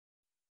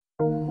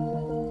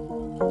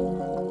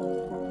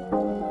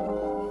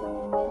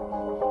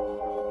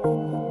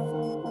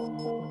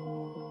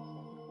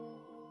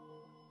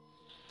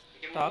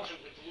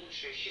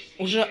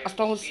Уже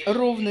осталась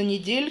ровно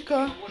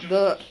неделька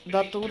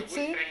до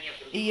Турции.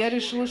 И я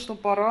решила, что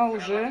пора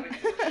уже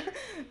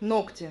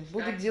ногти.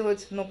 Буду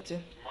делать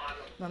ногти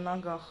на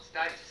ногах.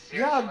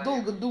 Я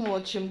долго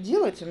думала, чем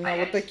делать. У меня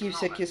вот такие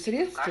всякие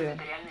средства.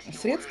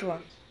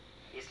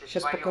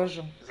 Сейчас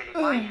покажу.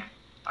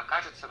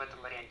 Окажется в этом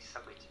варианте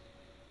событий.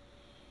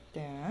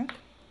 Так.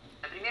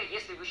 Например,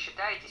 если вы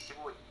считаете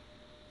сегодня...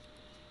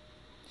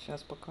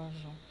 Сейчас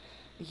покажу.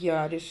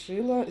 Я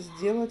решила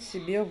сделать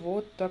себе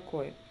вот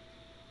такой.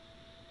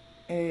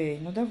 Эй,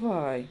 ну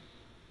давай.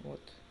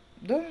 Вот.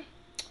 Да?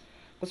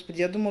 Господи,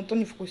 я думала, то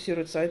не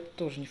фокусируется, а это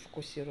тоже не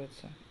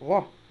фокусируется.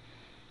 Во!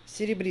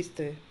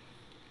 Серебристые.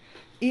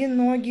 И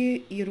ноги,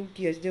 и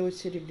руки я сделаю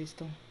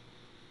серебристым.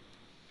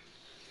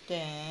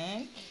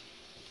 Так.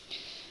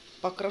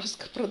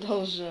 Покраска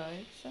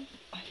продолжается.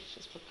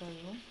 Сейчас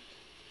покажу.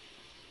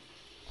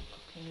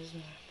 Как, я не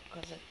знаю,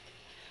 показать.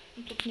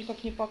 Ну, тут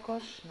никак не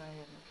покажешь,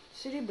 наверное.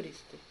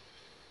 Серебристый.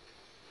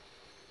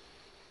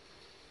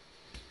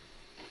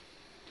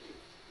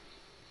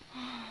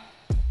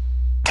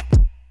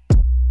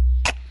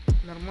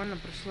 Нормально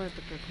пришла я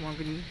такая к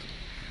магниту.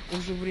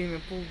 Уже время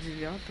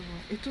 8:30.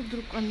 И тут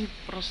вдруг они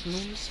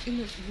проснулись и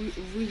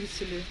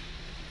вывесили,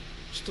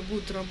 что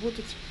будет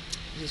работать.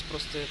 Здесь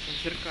просто это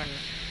зеркально.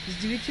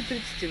 С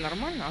 9:30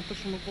 нормально, а то,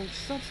 что мы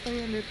полчаса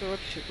стояли, это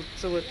вообще тут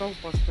целая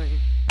толпа стоит.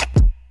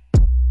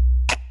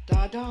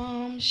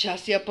 Та-дам!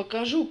 Сейчас я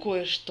покажу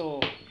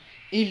кое-что.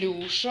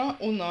 Илюша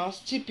у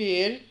нас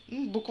теперь,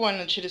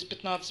 буквально через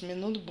 15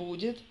 минут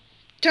будет.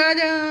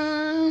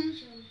 Та-дам!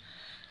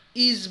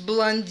 Из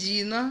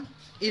блондина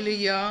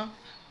Илья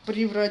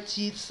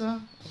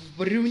превратится в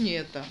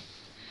брюнета.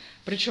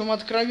 Причем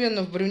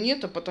откровенно в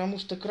брюнета, потому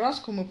что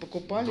краску мы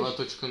покупали...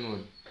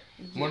 2.0.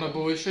 Можно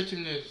было еще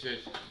темнее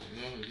взять,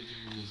 но,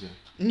 видимо, нельзя.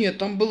 Нет,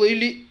 там было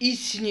или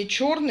истинно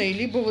черный,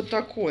 либо вот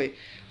такой.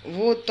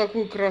 Вот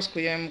такую краску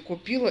я ему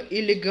купила.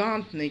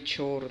 Элегантный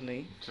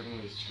черный.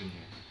 Черный есть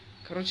темнее.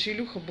 Короче,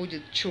 Илюха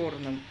будет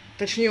черным.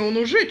 Точнее, он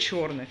уже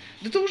черный.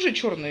 Да это уже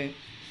черный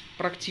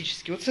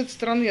практически. Вот с этой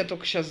стороны я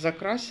только сейчас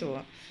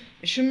закрасила.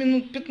 Еще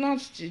минут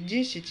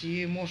 15-10,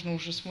 и можно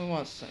уже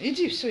смываться.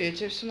 Иди, все, я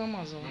тебе все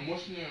намазала. Ну,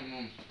 может мне,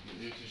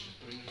 я тебе сейчас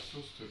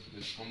принесу, стоит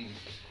здесь помыть.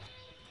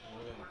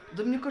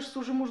 Да мне кажется,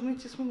 уже можно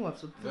идти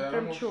смываться. Ты Да,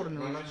 прям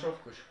черный. На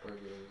ночевку еще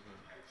пойду, я не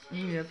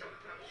знаю. Нет.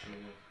 Почему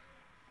нет?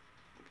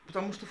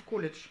 Потому что в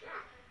колледж.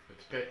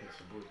 Это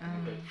пятница будет, не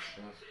пятница,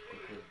 13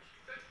 колледж.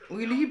 У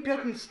Ильи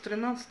пятница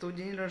 13-го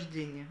день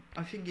рождения.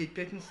 Офигеть,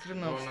 пятница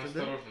 13-го, да?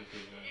 осторожно,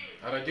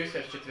 А родился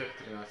я в четверг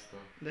 13-го.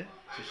 Да?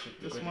 Чуть-чуть.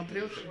 Ты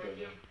смотрел?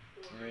 Да.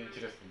 Мне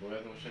интересно было,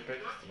 я думал, что я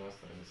пятница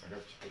 13-го родился, а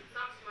как в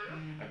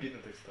 4. Обидно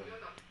так стало.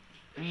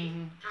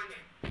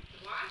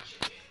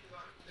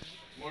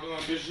 Можно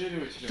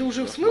обезжиривать. Ты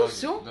уже смыл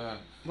все?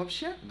 Да.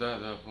 Вообще?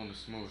 Да,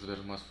 полностью смыл, уже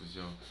даже маску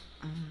сделал.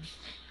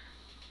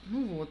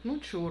 Ну вот, ну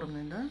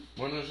черный, да?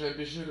 Можно уже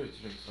обезжиривать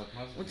или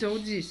отмазывать. У тебя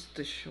вот здесь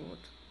еще вот.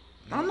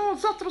 Оно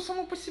завтра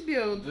само по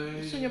себе.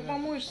 Да, сегодня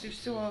помоешься, и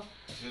все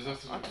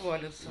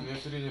отвалится. У меня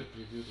тренер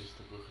прибьет из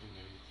такой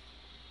хрени.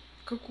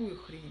 Какую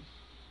хрень?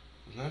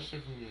 Знаешь,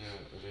 как у меня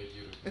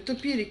реагирует? Это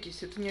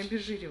перекись, это не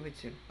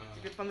обезжириватель.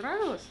 Тебе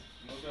понравилось?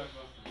 Ну да,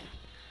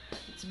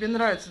 классно. Тебе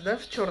нравится, да,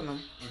 в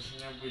черном? Очень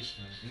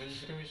необычно, но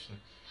непривычно.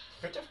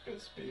 Хотя, в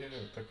принципе, я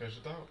так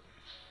ожидал.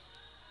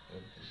 Я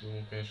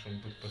думал, конечно, он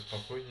будет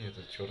поспокойнее,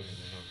 этот черный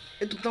немного.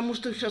 Это потому,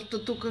 что сейчас ты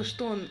только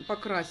что он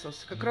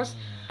покрасился. Как раз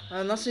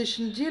на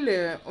следующей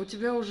неделе у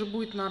тебя уже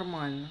будет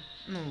нормально.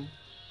 Ну,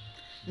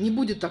 не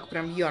будет так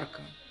прям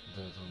ярко.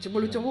 Да, тем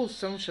более у тебя волосы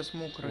все равно сейчас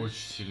мокрые. Очень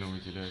сильно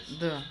выделяется.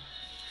 Да.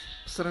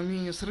 По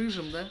сравнению с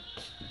рыжим, да?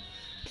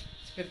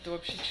 Теперь ты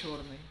вообще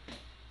черный.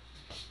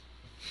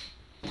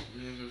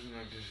 Мне нужен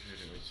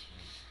обезжириватель.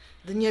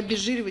 Да не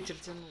обезжириватель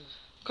тянул.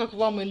 Как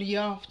вам,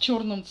 Илья, в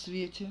черном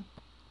цвете?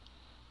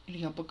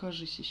 Илья,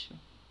 покажись еще.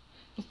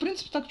 Ну, в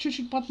принципе, так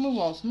чуть-чуть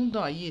подмывался. Ну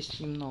да, есть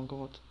немного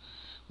вот.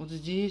 Вот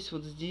здесь,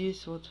 вот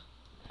здесь, вот.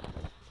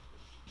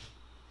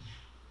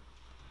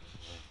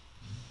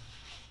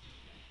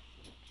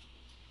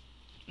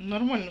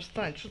 Нормально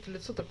встань. Что ты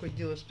лицо такое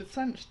делаешь?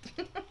 Специально, что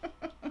ли?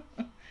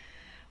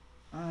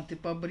 А, ты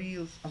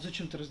побрился. А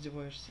зачем ты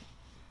раздеваешься?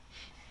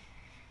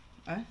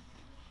 А?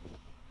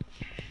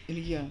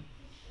 Илья.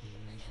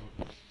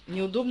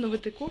 Неудобно в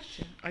этой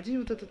кофте? Одень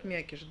вот этот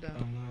мякиш, да.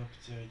 Она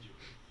обтягивает.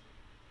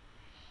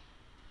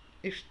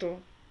 И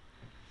что?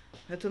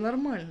 Это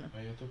нормально.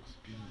 А я только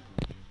спину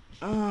побрил.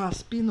 А,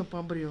 спину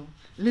побрил.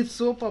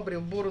 Лицо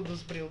побрил, бороду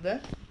сбрил, да?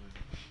 Да.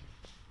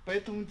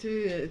 Поэтому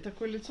тебе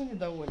такое лицо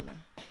недовольно?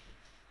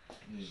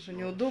 Что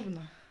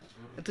неудобно?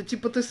 Это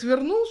типа ты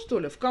свернул, что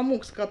ли? В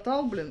комок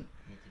скатал, блин?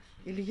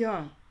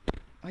 Илья,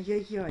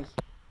 ай-яй-яй.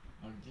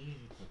 А где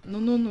это?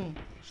 Ну-ну-ну.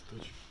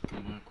 Штучка,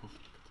 моя кофта,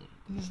 которая...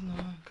 Не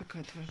знаю,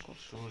 какая твоя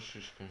кофта?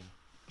 Шелушишками.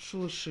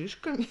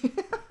 Шелушишками?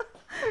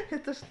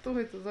 Это что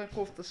это за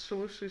кофта с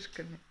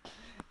шелушишками?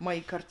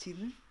 Мои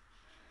картины.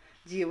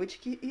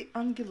 Девочки и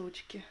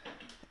ангелочки.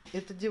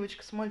 Это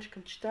девочка с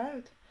мальчиком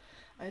читают,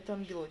 а это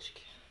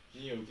ангелочки.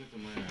 Не, вот это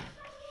моя,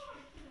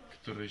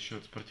 которая еще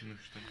от спортивных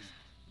штанов.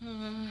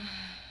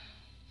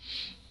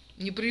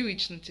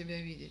 Непривычно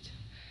тебя видеть.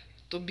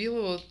 То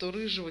белого, то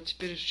рыжего,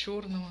 теперь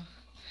черного.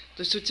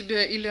 То есть у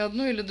тебя или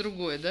одно, или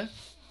другое, да?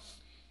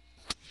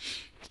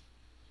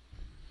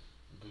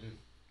 Блин.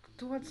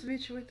 Кто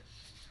отсвечивает?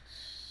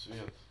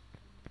 Свет.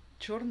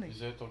 Черный?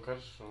 Из-за этого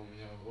кажется, что у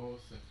меня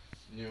волосы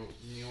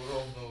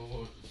неровно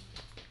уложены.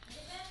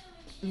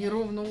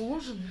 Неровно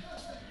уложены?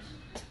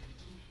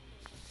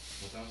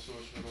 Но там все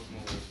очень ровно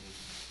уложено.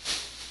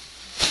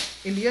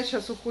 Илья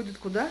сейчас уходит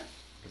куда?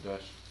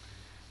 Дальше.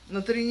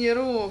 На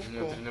тренировку. У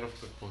меня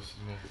тренировка после.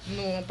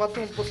 Ну, а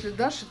потом после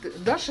Даши...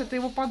 Даша это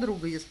его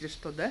подруга, если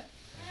что, да?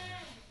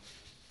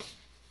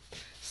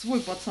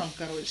 Свой пацан,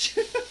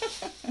 короче.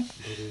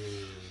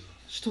 Блин.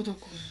 Что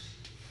такое?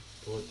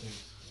 Полотенце.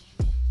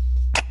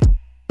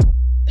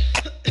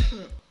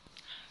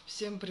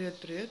 Всем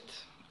привет.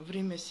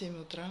 Время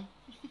 7 утра.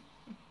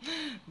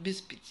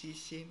 Без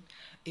 5-7.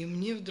 И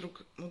мне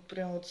вдруг вот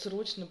прям вот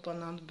срочно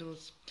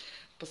понадобилось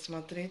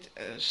посмотреть,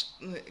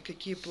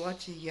 какие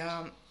платья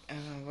я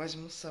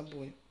возьму с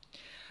собой.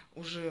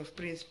 Уже, в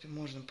принципе,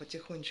 можно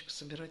потихонечку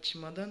собирать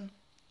чемодан.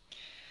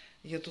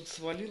 Я тут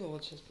свалила,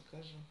 вот сейчас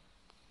покажу.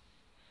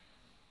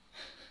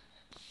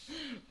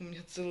 У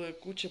меня целая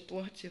куча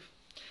платьев.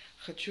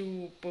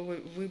 Хочу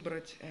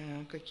выбрать,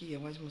 какие я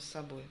возьму с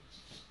собой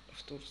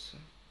в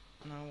Турцию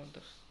на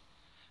отдых.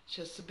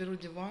 Сейчас соберу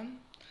диван,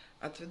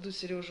 отведу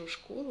Сережу в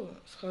школу,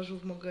 схожу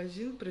в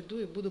магазин, приду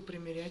и буду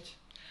примерять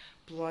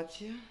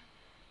платье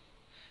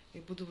и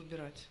буду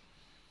выбирать.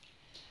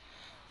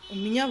 У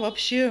меня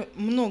вообще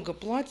много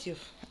платьев.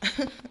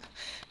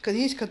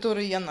 Есть,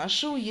 которые я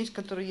ношу, есть,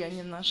 которые я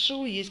не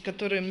ношу, есть,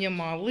 которые мне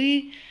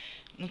малы.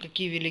 Ну,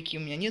 какие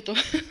великие у меня нету.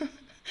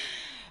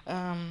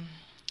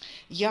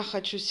 Я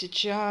хочу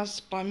сейчас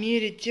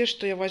померить те,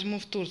 что я возьму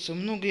в Турцию.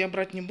 Много я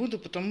брать не буду,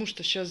 потому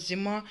что сейчас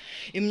зима,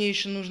 и мне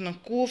еще нужно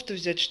кофты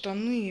взять,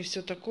 штаны и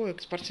все такое,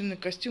 спортивные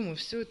костюмы,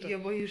 все это. Я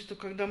боюсь, что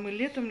когда мы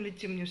летом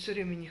летим, мне все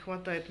время не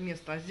хватает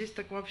места, а здесь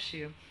так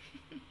вообще.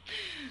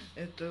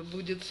 Это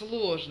будет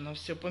сложно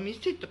все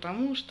поместить,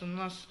 потому что у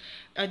нас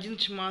один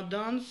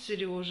чемодан с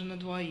Сережей на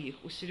двоих.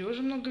 У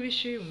Сережи много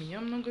вещей, у меня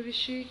много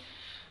вещей.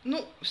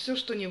 Ну, все,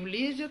 что не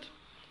влезет,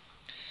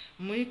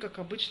 мы, как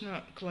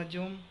обычно,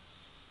 кладем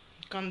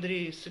к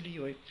Андрею с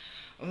Ильей.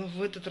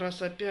 В этот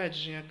раз, опять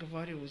же, я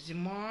говорю,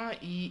 зима,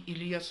 и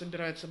Илья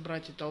собирается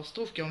брать и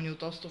толстовки, а у него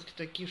толстовки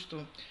такие,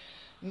 что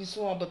не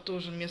слабо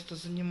тоже место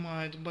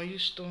занимают.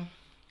 Боюсь, что...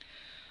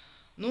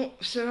 Но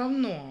все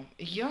равно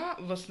я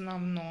в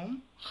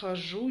основном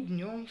хожу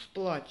днем в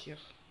платьях.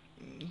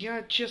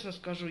 Я честно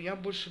скажу, я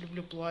больше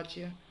люблю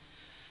платья.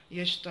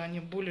 Я считаю, они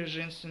более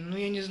женственные. Но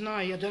я не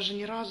знаю, я даже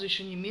ни разу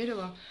еще не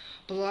мерила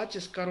платье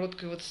с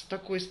короткой, вот с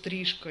такой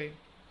стрижкой.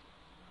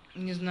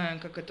 Не знаю,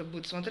 как это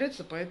будет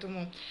смотреться,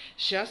 поэтому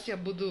сейчас я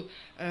буду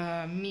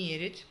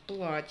мерить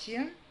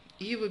платье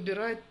и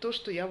выбирать то,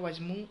 что я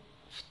возьму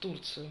в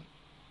Турцию.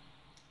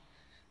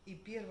 И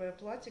первое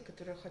платье,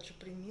 которое я хочу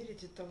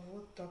примерить, это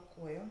вот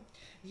такое.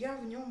 Я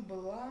в нем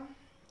была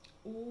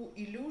у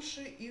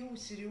Илюши и у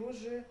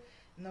Сережи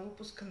на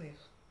выпускных.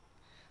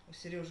 У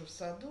Сережи в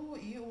саду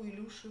и у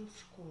Илюши в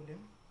школе.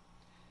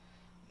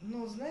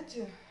 Но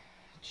знаете,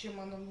 чем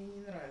оно мне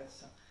не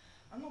нравится?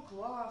 Оно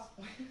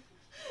классное.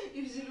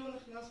 И в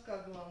зеленых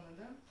носках, главное,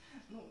 да?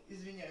 Ну,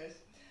 извиняюсь.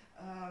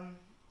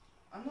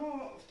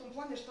 Оно в том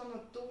плане, что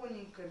оно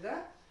тоненькое,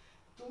 да?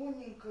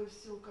 Тоненькое,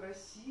 все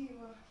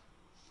красиво.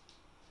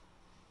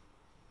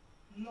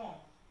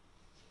 Но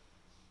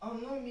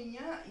оно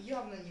меня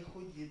явно не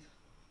худит.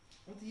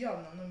 Вот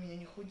явно оно меня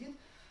не худит.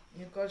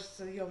 Мне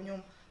кажется, я в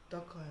нем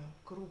такая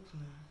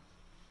крупная.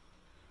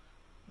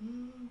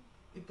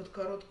 И под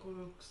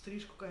короткую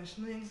стрижку,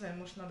 конечно. Ну, я не знаю,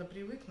 может, надо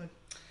привыкнуть.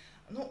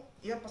 Ну,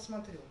 я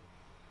посмотрю.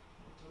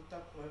 Вот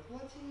такое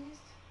платье есть.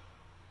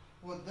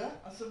 Вот, да?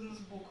 Особенно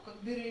сбоку,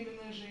 как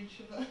беременная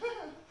женщина.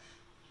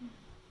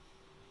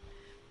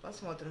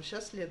 Посмотрим.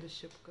 Сейчас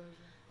следующее покажу.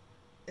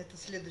 Это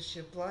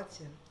следующее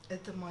платье.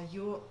 Это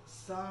мое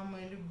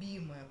самое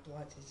любимое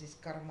платье. Здесь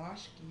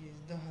кармашки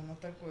есть. Да, оно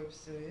такое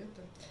все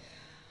это.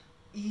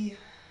 И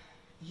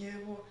я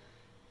его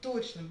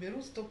точно беру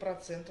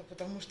 100%,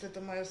 потому что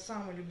это мое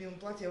самое любимое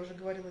платье. Я уже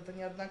говорила это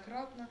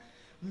неоднократно.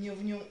 Мне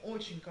в нем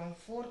очень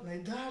комфортно.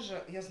 И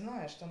даже я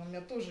знаю, что оно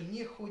меня тоже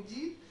не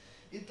худит.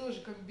 И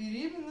тоже как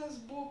беременная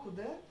сбоку,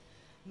 да?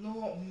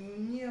 Но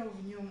мне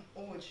в нем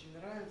очень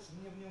нравится.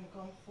 Мне в нем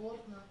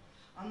комфортно.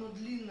 Оно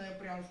длинное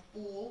прям в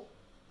пол.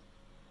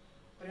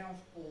 Прям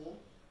в пол.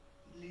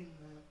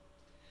 Длинное.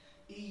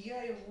 И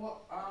я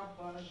его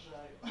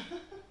обожаю.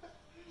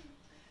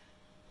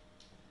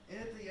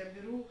 Это я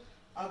беру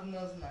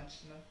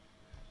однозначно.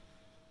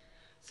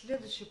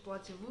 Следующее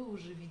платье вы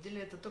уже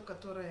видели. Это то,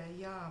 которое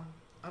я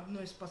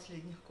одно из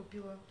последних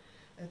купила.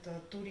 Это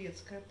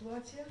турецкое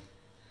платье.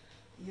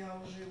 Я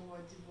уже его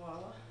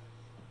одевала.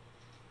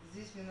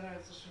 Здесь мне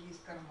нравится, что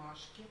есть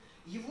кармашки.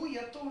 Его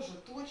я тоже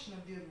точно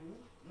беру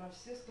на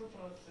все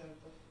 100%.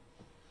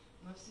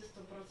 На все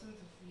 100%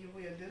 его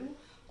я беру.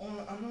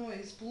 Оно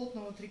из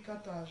плотного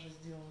трикотажа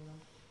сделано.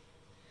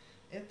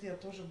 Это я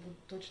тоже буду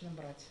точно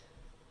брать.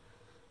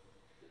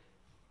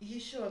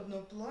 Еще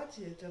одно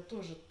платье, это я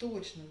тоже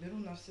точно беру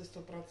на все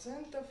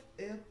 100%.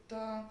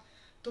 Это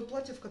то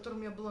платье, в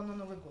котором я была на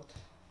Новый год.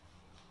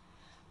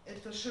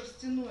 Это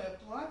шерстяное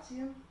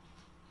платье,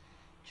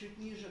 чуть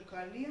ниже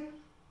колен.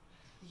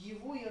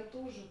 Его я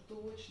тоже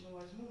точно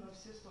возьму на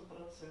все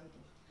 100%.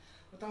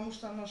 Потому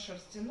что оно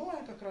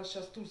шерстяное, как раз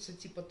сейчас в Турции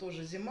типа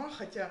тоже зима,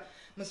 хотя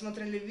мы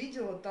смотрели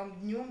видео,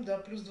 там днем до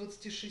плюс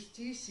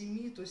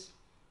 26-7, то есть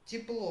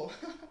тепло.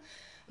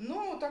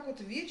 Но вот так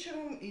вот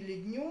вечером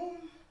или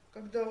днем,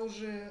 когда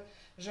уже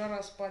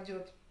жара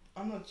спадет,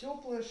 оно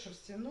теплое,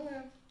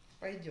 шерстяное,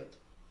 пойдет.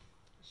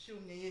 Еще у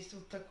меня есть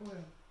вот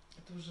такое,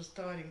 это уже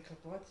старенькое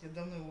платье,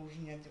 давно его уже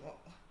не одевала.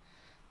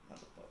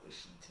 Надо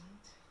повыше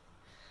натянуть.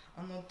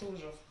 Оно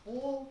тоже в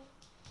пол.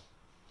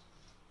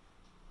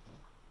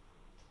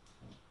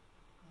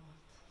 Вот.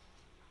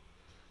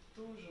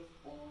 Тоже в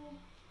пол.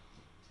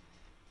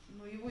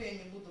 Но его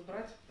я не буду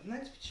брать.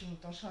 Знаете почему?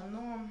 Потому что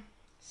оно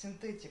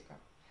синтетика.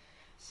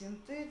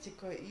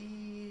 Синтетика,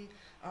 и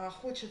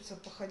хочется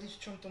походить в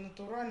чем-то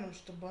натуральном,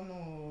 чтобы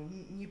оно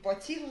не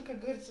потело,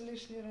 как говорится,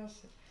 лишний раз.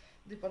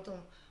 Да и потом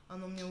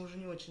оно мне уже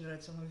не очень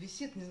нравится. Оно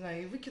висит, не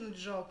знаю, и выкинуть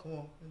жалко.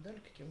 О, видали,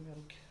 какие у меня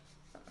руки?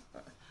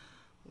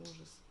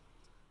 Ужас.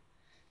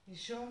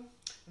 Еще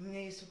у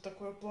меня есть вот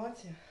такое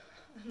платье.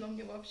 Оно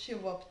мне вообще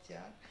в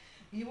обтяг.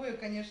 Его я,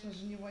 конечно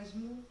же, не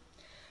возьму.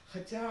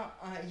 Хотя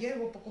я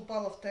его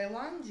покупала в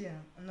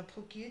Таиланде на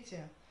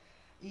Пхукете.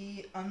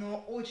 И оно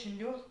очень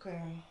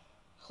легкое.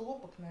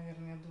 Хлопок,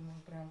 наверное, я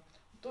думаю, прям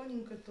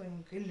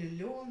тоненькое-тоненькое. Или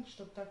лен,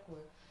 что-то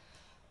такое.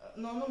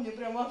 Но оно мне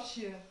прям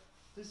вообще...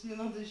 То есть мне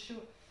надо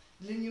еще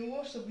для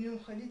него, чтобы в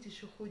нем ходить,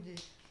 еще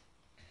худеть.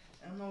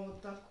 Оно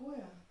вот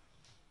такое.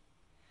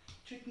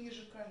 Чуть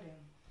ниже колен.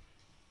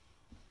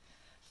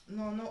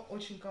 Но оно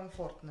очень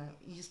комфортное,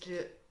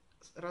 если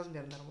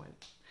размер нормальный.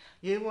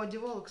 Я его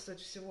одевала,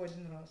 кстати, всего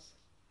один раз.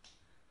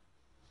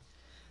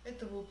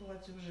 Это вы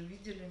платье уже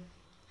видели.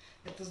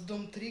 Это с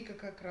дом Трика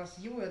как раз.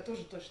 Его я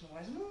тоже точно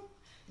возьму.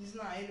 Не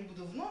знаю, или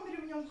буду в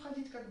номере в нем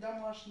ходить, как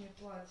домашнее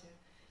платье.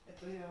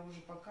 Это я уже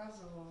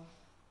показывала.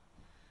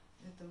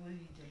 Это вы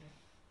видели.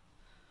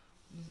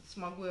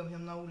 Смогу я в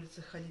нем на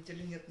улице ходить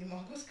или нет, не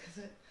могу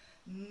сказать.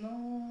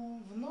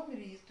 Но в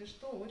номере, если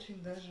что,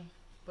 очень даже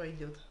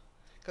пойдет.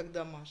 Как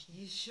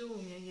домашний. Еще у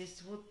меня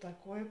есть вот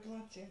такое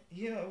платье.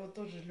 Я его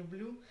тоже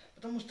люблю,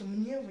 потому что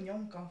мне в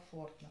нем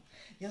комфортно.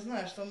 Я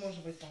знаю, что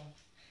может быть там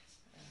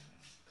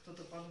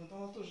кто-то подумает,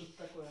 оно тоже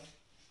такое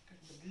как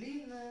бы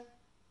длинное.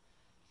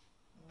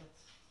 Вот.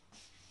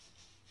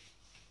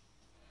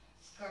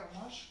 С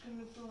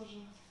кармашками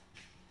тоже.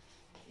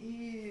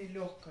 И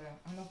легкое.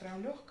 Оно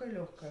прям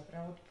легкое-легкое,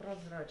 прям вот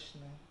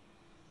прозрачное.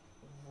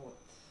 Вот.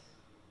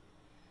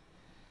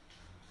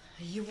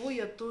 Его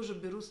я тоже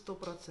беру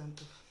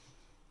 100%.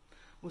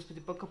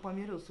 Господи, пока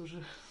померился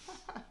уже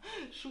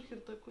шухер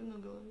такой на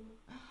голове.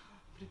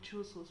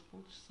 Причесывалась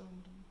полчаса.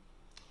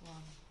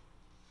 Ладно.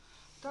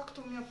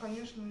 Так-то у меня,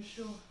 конечно,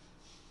 еще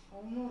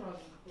полно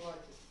разных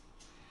платьев.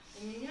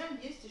 У меня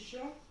есть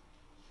еще,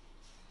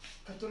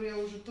 которые я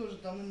уже тоже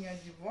давно не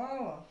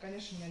одевала.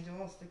 Конечно, не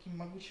одевала с такими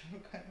могучими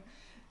руками.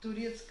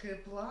 Турецкое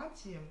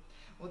платье.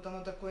 Вот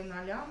оно такое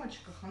на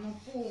лямочках. Оно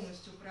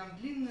полностью прям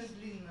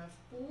длинное-длинное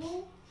в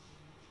пол.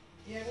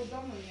 Я его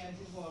давно не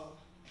одевала.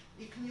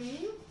 И к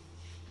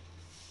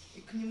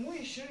нему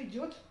еще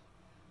идет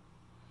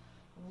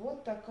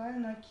вот такая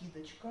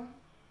накидочка.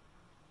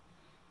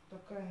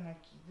 Такая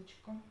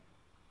накидочка.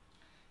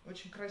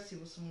 Очень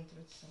красиво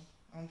смотрится.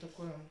 Он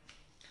такой...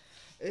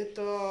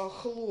 Это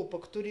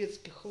хлопок,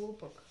 турецкий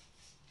хлопок.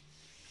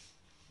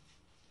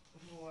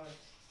 Вот.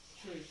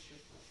 Что еще?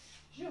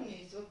 Еще у меня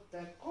есть вот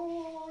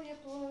такое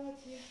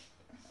платье.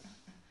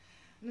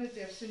 Но это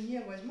я все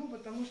не возьму,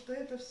 потому что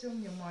это все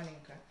мне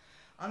маленькое.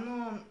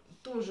 Оно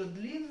тоже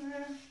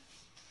длинное.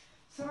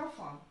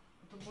 Сарафан.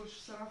 Это больше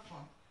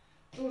сарафан.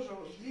 Тоже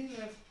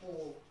длинное в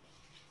пол.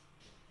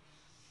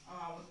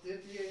 Вот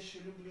это я еще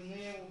люблю, но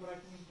я его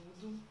брать не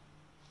буду.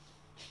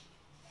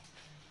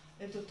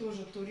 Это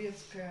тоже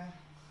турецкий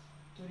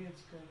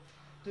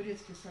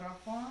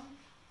сарафан.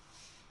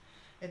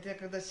 Это я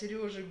когда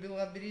Сережа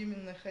была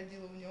беременная,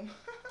 ходила в нем.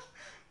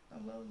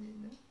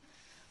 Обалдеть, да?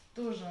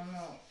 Тоже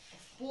она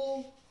в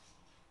пол.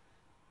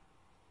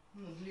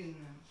 Ну,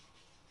 длинная.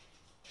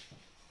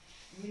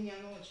 Мне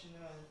оно очень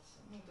нравится.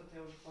 Ну, вот это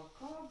я уже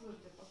показывала,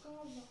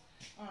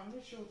 ну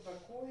еще вот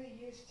такое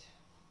есть.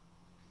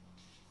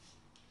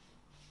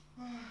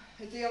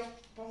 Это я,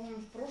 по-моему,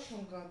 в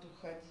прошлом году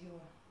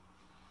ходила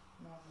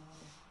на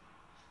море.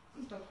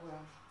 Ну, такое.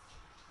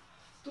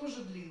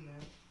 Тоже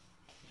длинное.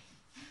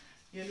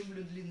 Я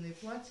люблю длинные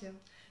платья.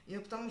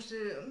 Потому что,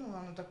 ну,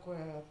 оно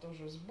такое,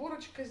 тоже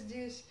сборочка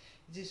здесь.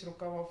 Здесь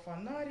рукава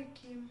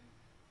фонарики.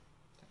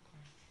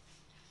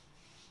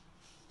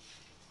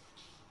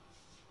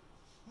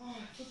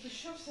 Тут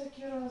еще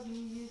всякие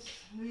разные есть.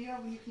 Но я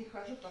в них не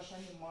хожу, потому что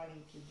они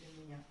маленькие для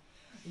меня.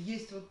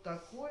 Есть вот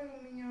такое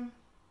у меня.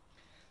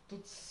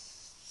 Тут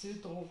с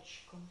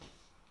цветочком.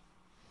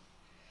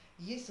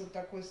 Есть вот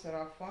такой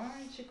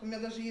сарафанчик. У меня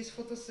даже есть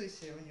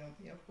фотосессия в нем,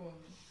 я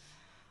помню.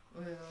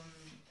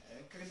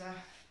 Когда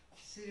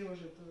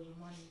Сережа тоже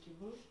маленький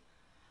был.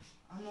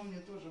 Оно мне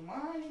тоже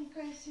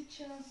маленькое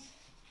сейчас.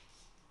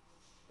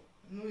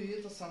 Ну и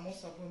это само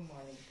собой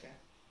маленькое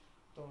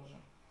тоже.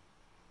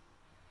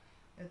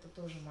 Это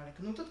тоже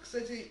маленькое. Ну тут,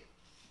 кстати,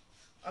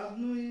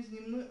 одно из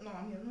дневной...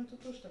 Ну это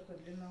тоже такое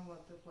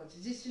длинноватое платье.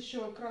 Здесь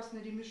еще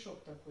красный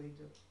ремешок такой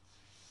идет.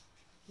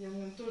 Я в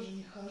нем тоже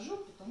не хожу,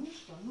 потому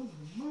что оно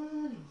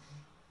маленькое.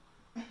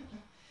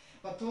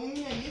 Потом у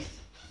меня есть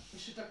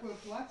еще такое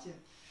платье.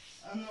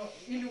 Оно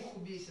Илюху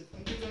бесит.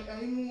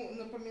 Ему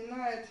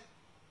напоминает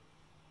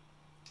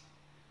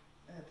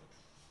этот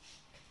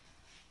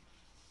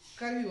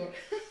ковер.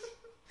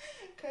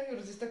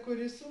 Ковер. Здесь такой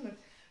рисунок,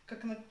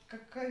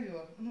 как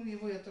ковер. Ну,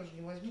 его я тоже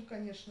не возьму,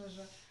 конечно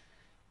же.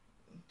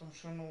 Потому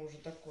что оно уже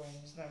такое,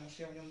 не знаю, может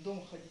я в нем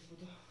дома ходить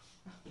буду.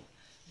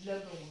 Для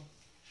дома.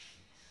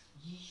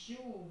 Еще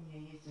у меня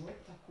есть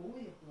вот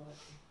такое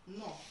платье.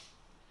 Но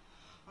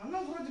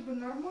оно вроде бы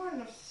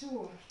нормально,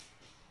 все.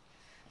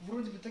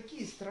 Вроде бы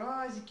такие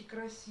стразики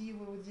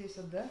красивые вот здесь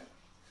вот, да?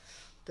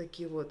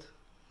 Такие вот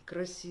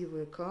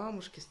красивые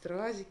камушки,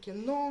 стразики.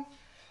 Но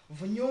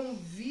в нем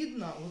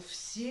видно вот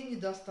все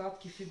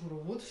недостатки фигуры.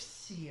 Вот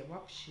все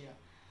вообще.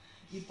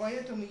 И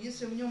поэтому,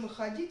 если в нем и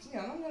ходить, не,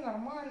 оно мне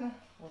нормально.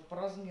 Вот по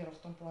размеру в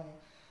том плане.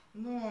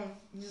 Но,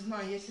 не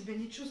знаю, я себя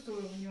не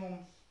чувствую в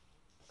нем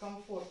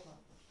комфортно.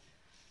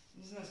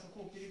 Не знаю, с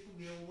какого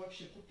перепуга я его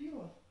вообще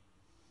купила.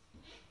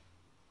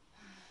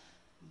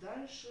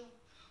 Дальше.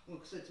 Ой,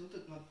 кстати, вот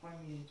это надо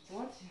померить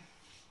платье.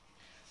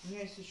 У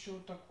меня есть еще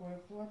вот такое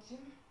платье.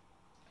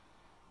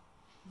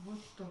 Вот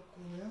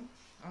такое.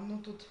 Оно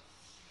тут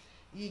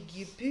и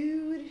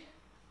гипюрь,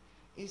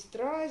 и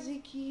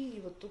стразики,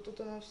 и вот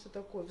тут оно все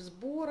такое в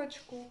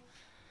сборочку.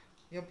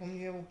 Я помню,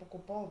 я его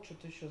покупала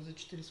что-то еще за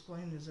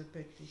 4,5, за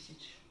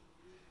 5000.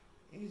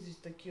 И здесь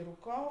такие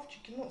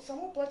рукавчики. Ну,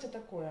 само платье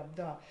такое,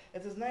 да.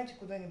 Это, знаете,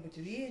 куда-нибудь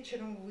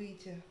вечером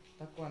выйти.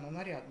 Такое оно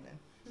нарядное.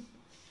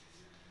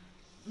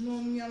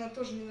 Но мне она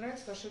тоже не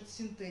нравится, потому что это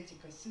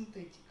синтетика.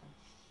 Синтетика.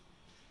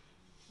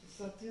 И,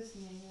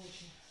 соответственно, не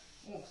очень.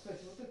 О,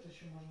 кстати, вот это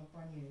еще можно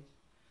померить.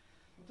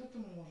 Вот это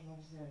можно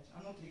взять.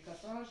 Оно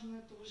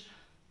трикотажное тоже.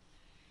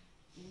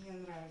 И мне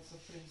нравится,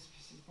 в принципе,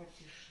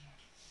 симпатично.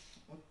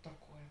 Вот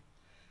такое.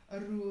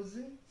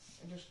 Розы.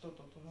 Или что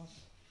тут у нас?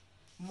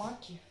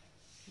 Маки.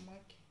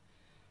 Маки.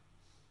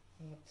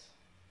 Вот.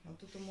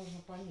 Вот это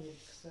можно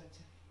померить,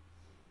 кстати.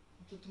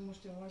 Вот это,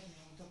 может, я возьму.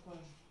 Вот такое.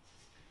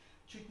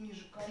 Чуть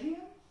ниже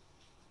колен.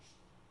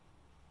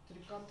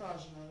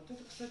 Трикотажное. Вот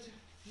это, кстати,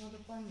 надо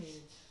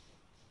померить.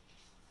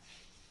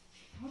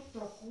 Вот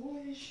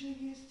такое еще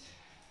есть.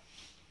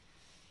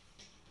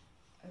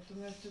 Это у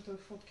меня в этой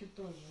фотке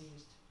тоже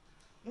есть.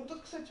 Ну,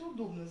 тут, кстати,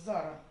 удобно.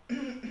 Зара.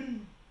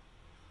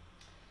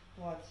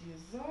 Платье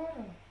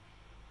Зара.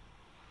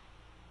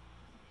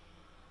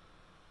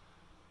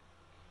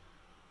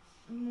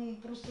 Ну,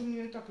 просто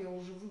мне и так я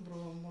уже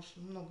выбрала, может,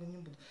 много не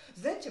буду.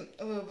 Знаете,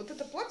 вот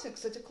это платье,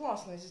 кстати,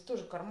 классное. Здесь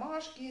тоже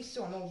кармашки,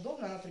 все, оно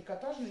удобно, оно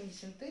трикотажное, не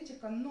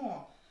синтетика,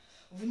 но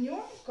в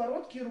нем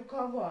короткие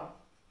рукава,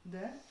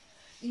 да?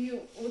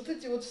 И вот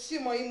эти вот все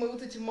мои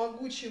вот эти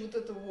могучие, вот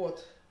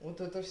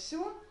это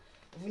все,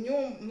 в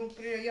нем, ну,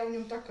 я в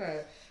нем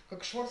такая,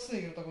 как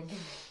Шварценеггер, так вот,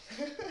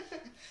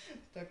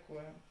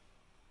 такое.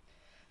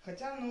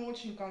 Хотя оно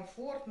очень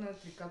комфортное,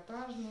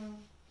 трикотажное,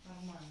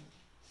 нормально.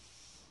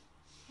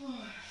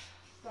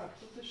 Так,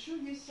 тут еще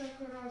есть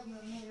всякое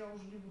разное, но я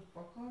уже не буду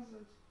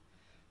показывать.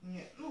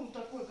 Мне, ну,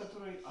 такой,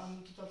 который,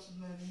 ну, тут отсюда,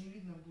 наверное, не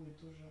видно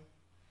будет уже.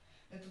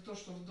 Это то,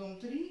 что в дом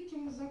 3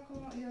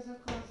 я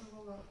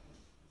заказывала.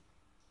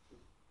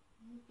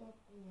 Ну,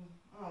 такое.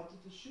 А,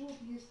 тут еще вот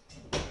есть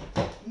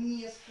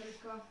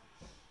несколько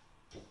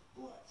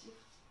платьев.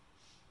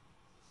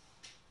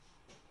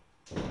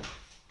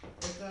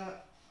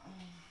 Это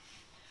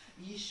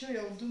еще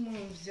я вот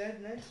думаю взять,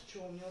 знаете,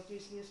 что, у меня вот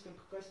есть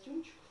несколько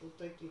костюмчиков вот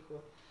таких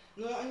вот.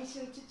 Но они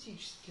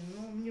синтетические,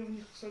 но мне в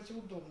них, кстати,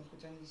 удобно,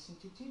 хоть они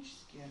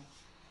синтетические.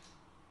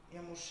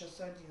 Я, может, сейчас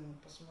одену,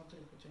 посмотрю,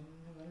 хоть они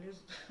мне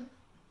налезут.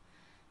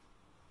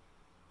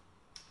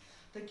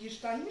 Такие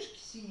штанишки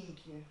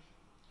синенькие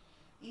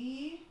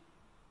и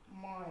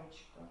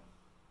маечка.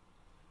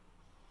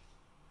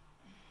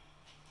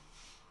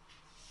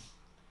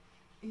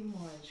 И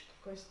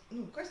маечка,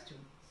 ну,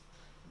 костюм.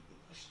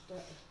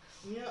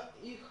 У меня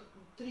их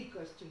 3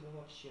 костюма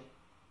вообще.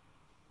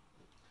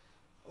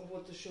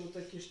 Вот еще вот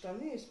такие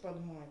штаны есть под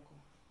майку.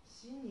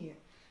 Синие.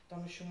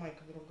 Там еще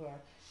майка другая.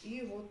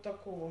 И вот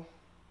такого.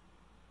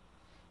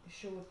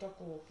 Еще вот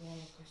такого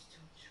плана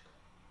костюмчика.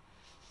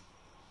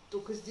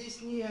 Только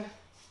здесь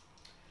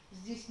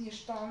не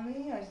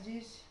штаны, а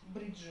здесь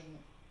бриджами.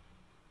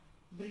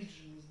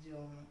 Бриджами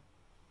сделано.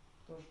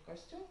 Тоже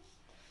костюм,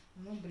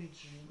 но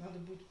бриджами. Надо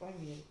будет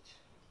померить.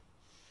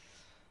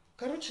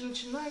 Короче,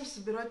 начинаем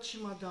собирать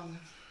чемоданы.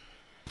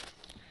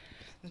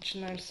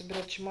 Начинаем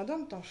собирать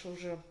чемодан, потому что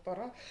уже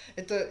пора.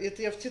 Это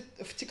я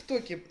в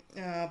ТикТоке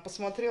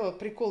посмотрела,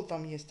 прикол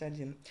там есть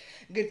один.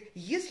 Говорит,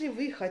 если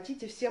вы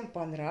хотите всем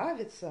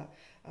понравиться,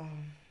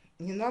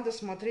 не надо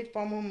смотреть,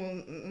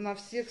 по-моему, на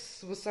всех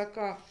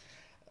свысока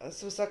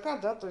свысока,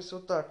 да, то есть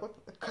вот так вот,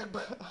 как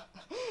бы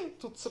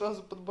тут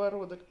сразу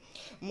подбородок,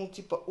 мол,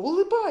 типа,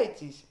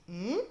 улыбайтесь,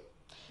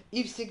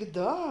 и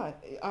всегда,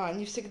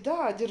 не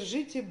всегда, а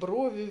держите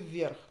брови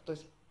вверх, то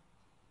есть,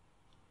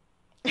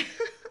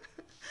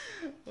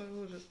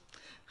 ой, ужас,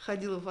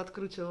 ходила,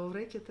 откручивала в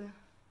рэкеты,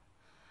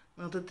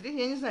 вот это,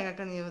 я не знаю,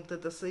 как они вот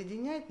это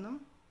соединять, но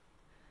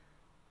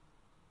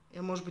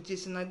я, может быть,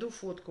 если найду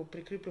фотку,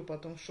 прикреплю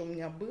потом, что у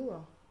меня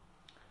было,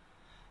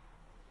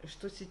 и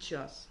что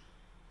сейчас.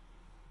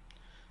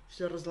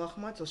 Все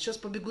разлохматилось. Сейчас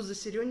побегу за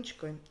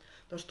Серенечкой,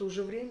 потому что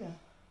уже время.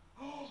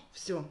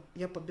 Все,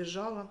 я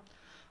побежала.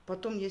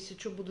 Потом, если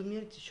что, буду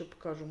мерить, еще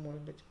покажу,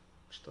 может быть,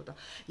 что-то.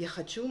 Я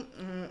хочу,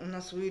 у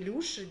нас у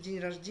Илюши день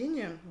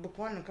рождения,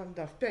 буквально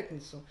когда? В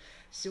пятницу.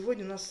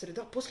 Сегодня у нас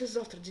среда,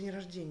 послезавтра день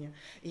рождения.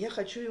 И я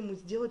хочу ему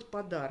сделать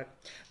подарок.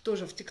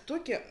 Тоже в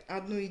ТикТоке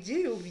одну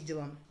идею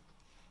увидела.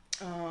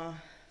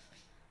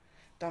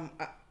 Там,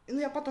 ну,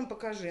 я потом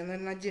покажу, я,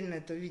 наверное, отдельно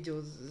это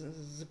видео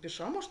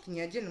запишу. А может, и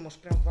не отдельно, может,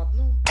 прям в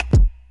одном.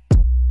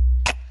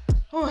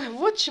 Ой,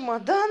 вот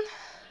чемодан.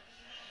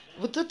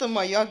 Вот это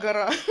моя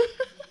гора.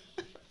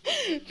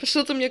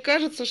 Что-то мне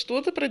кажется,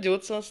 что-то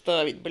придется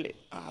оставить, блин.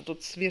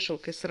 Тут с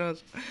вешалкой сразу.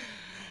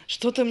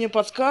 Что-то мне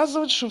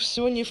подсказывает, что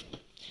все не в...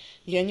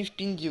 Я не в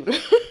пиндюре.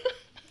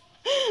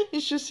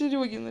 Еще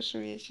Сереги наши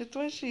вещи. Это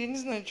вообще, я не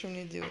знаю, что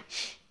мне делать.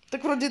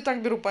 Так вроде и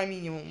так беру по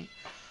минимуму.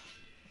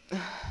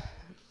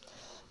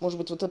 Может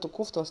быть, вот эту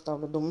кофту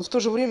оставлю дома. Но в то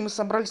же время мы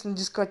собрались на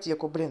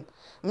дискотеку, блин.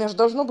 У меня же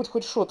должно быть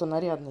хоть что-то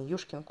нарядное.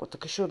 Ёшкин кот.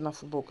 Так еще одна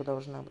футболка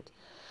должна быть.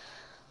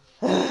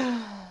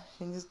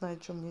 Я не знаю,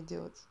 что мне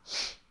делать.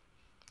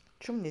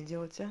 Что мне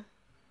делать,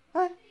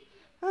 а?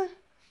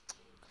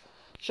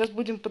 Сейчас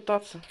будем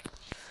пытаться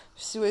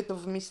все это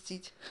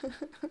вместить.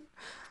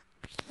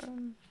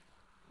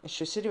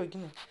 Еще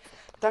Серегина.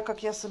 Так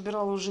как я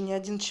собирала уже не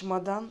один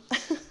чемодан,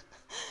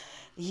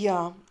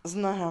 я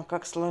знаю,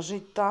 как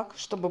сложить так,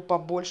 чтобы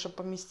побольше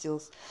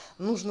поместилось.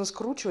 Нужно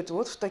скручивать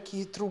вот в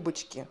такие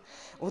трубочки.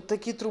 Вот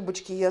такие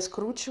трубочки я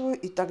скручиваю,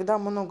 и тогда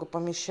много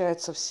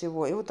помещается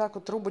всего. И вот так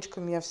вот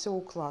трубочками я все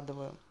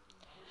укладываю.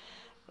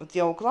 Вот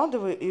я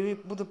укладываю и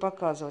буду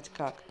показывать,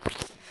 как.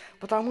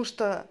 Потому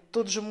что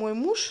тот же мой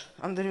муж,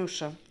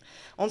 Андрюша,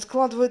 он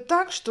складывает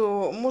так,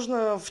 что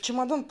можно в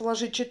чемодан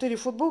положить 4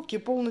 футболки и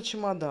полный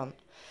чемодан.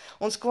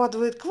 Он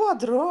складывает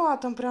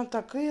квадратом, прям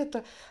так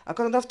это. А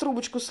когда в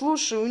трубочку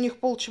слушаю, у них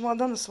пол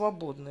чемодана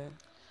свободные.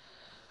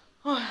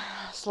 Ой,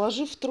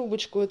 сложив в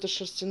трубочку это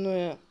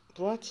шерстяное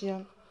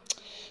платье,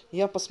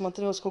 я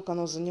посмотрела, сколько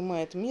оно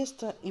занимает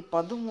места, и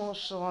подумала,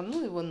 что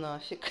ну его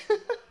нафиг.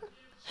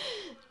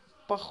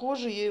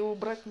 Похоже, я его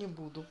брать не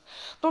буду.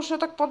 Потому что я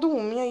так подумала,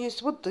 у меня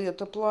есть вот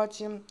это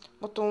платье,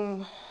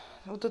 потом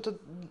вот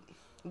этот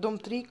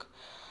дом-трик,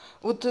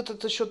 вот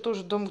этот еще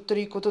тоже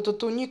дом-трик, вот эта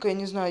туника, я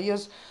не знаю, я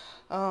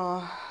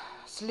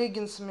с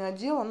леггинсами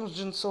одела, ну, с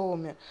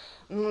джинсовыми,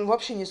 ну,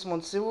 вообще не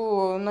смотрится.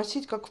 Его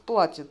носить как в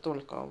платье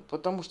только,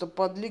 потому что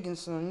под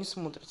леггинсом не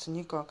смотрится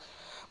никак.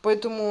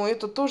 Поэтому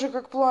это тоже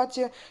как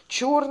платье.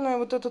 Черное,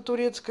 вот это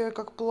турецкое,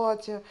 как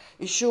платье.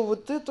 Еще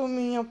вот это у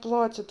меня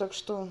платье, так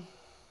что...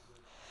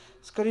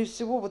 Скорее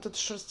всего, вот это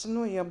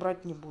шерстяное я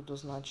брать не буду,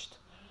 значит.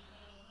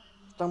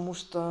 Потому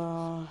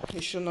что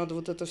еще надо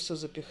вот это все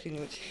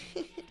запихнуть.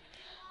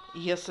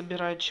 Я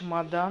собираю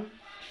чемодан.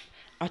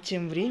 А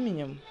тем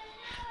временем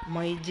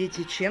мои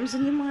дети чем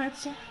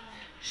занимаются?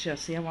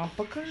 Сейчас я вам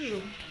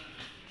покажу.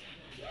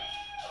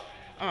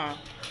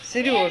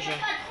 Сережа.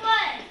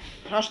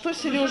 А что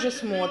Сережа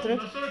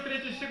смотрит? На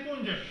 43-й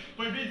секунде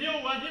победил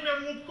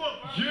Владимир Лубков.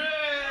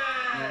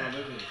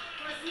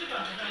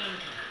 Спасибо.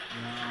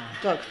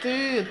 Так,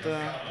 ты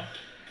это...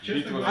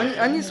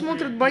 Они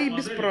смотрят бои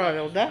без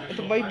правил, да?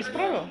 Это бои без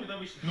правил?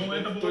 Ну,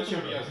 это было то,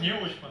 мне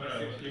очень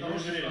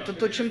понравилось. Это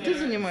то, чем ты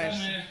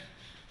занимаешься?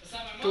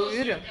 Ты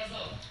уверен?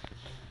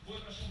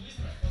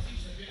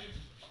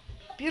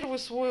 Первый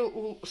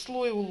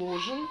слой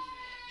уложен.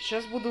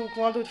 Сейчас буду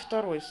укладывать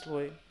второй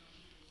слой.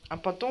 А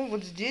потом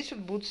вот здесь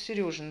вот будут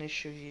Сережины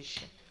еще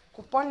вещи.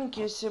 Купальники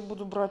я себе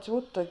буду брать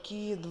вот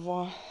такие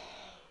два.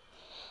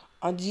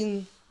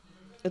 Один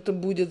это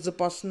будет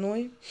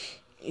запасной,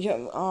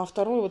 а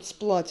второй вот с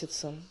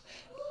платьицем.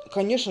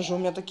 Конечно же, у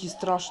меня такие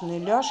страшные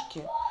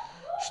ляжки,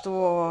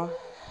 что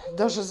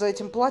даже за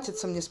этим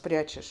платьицем не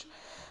спрячешь.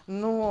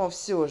 Но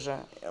все же,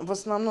 в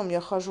основном я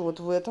хожу вот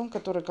в этом,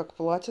 который как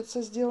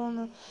платьице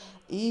сделано.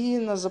 И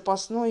на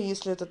запасной,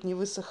 если этот не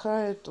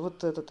высыхает,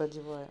 вот этот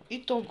одеваю.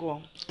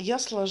 Итого, я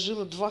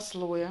сложила 2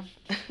 слоя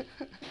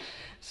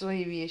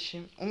свои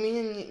вещи. У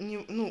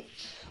меня ну,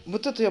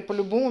 вот это я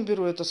по-любому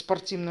беру, это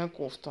спортивная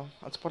кофта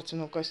от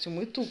спортивного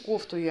костюма. И ту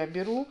кофту я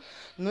беру,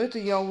 но это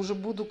я уже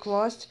буду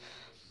класть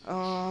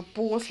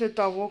после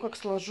того, как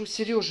сложу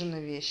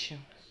Сережины вещи.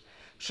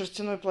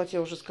 Шерстяное платье,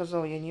 я уже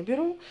сказала, я не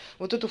беру.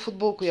 Вот эту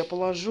футболку я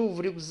положу в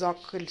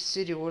рюкзак к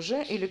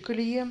Сереже или к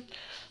Илье,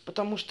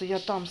 потому что я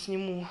там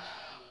сниму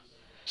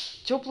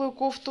теплую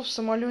кофту в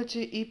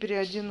самолете и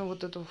переодену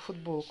вот эту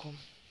футболку.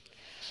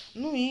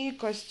 Ну и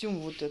костюм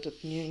вот этот,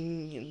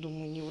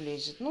 думаю, не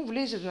влезет. Ну,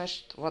 влезет,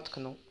 значит,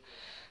 воткну.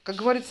 Как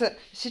говорится,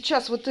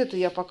 сейчас вот это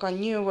я пока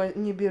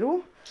не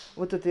беру.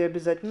 Вот это я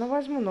обязательно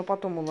возьму, но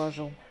потом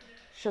уложу.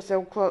 Сейчас я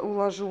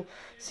уложу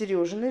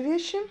Сережины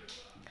вещи.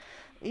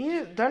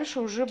 И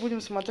дальше уже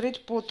будем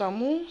смотреть по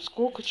тому,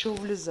 сколько чего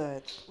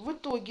влезает. В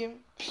итоге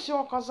все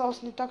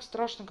оказалось не так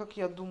страшно, как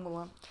я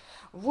думала.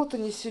 Вот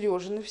они,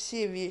 Сережины,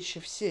 все вещи,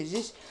 все.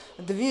 Здесь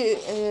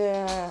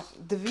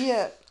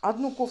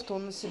одну кофту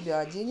он на себя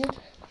оденет.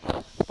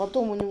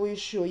 Потом у него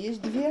еще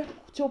есть две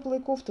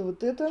теплые кофты.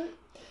 Вот это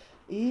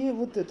и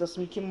вот это с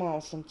Микки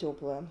Маусом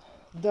теплая.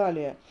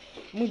 Далее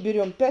мы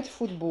берем 5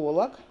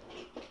 футболок,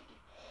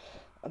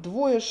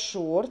 2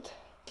 шорт,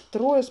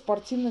 3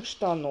 спортивных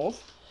штанов,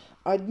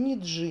 1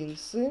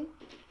 джинсы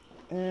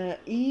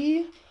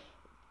и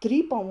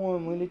 3,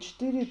 по-моему, или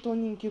 4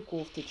 тоненькие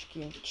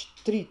кофточки.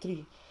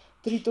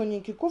 3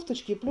 тоненькие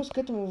кофточки, и плюс к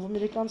этому в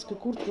американской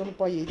куртке он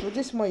поедет. Вот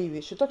здесь мои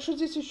вещи. Так что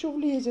здесь еще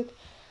влезет.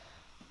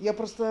 Я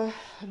просто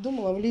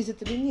думала,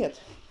 влезет или нет.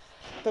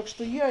 Так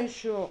что я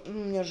еще,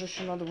 мне же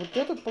еще надо вот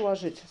этот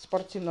положить, от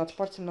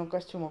спортивного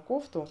костюма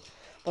кофту.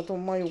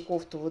 Потом мою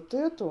кофту вот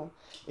эту.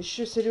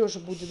 Еще Сережа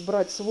будет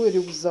брать свой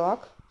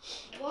рюкзак.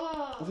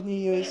 В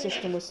нее, если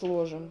что, мы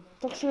сложим.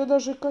 Так что я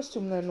даже и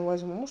костюм, наверное,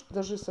 возьму. Может,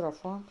 даже и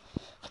сарафан.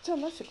 Хотя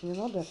нафиг не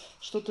надо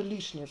что-то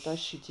лишнее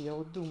тащить. Я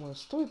вот думаю,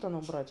 стоит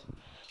оно брать?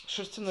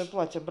 Шерстяное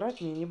платье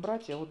брать, мне не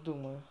брать, я вот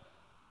думаю.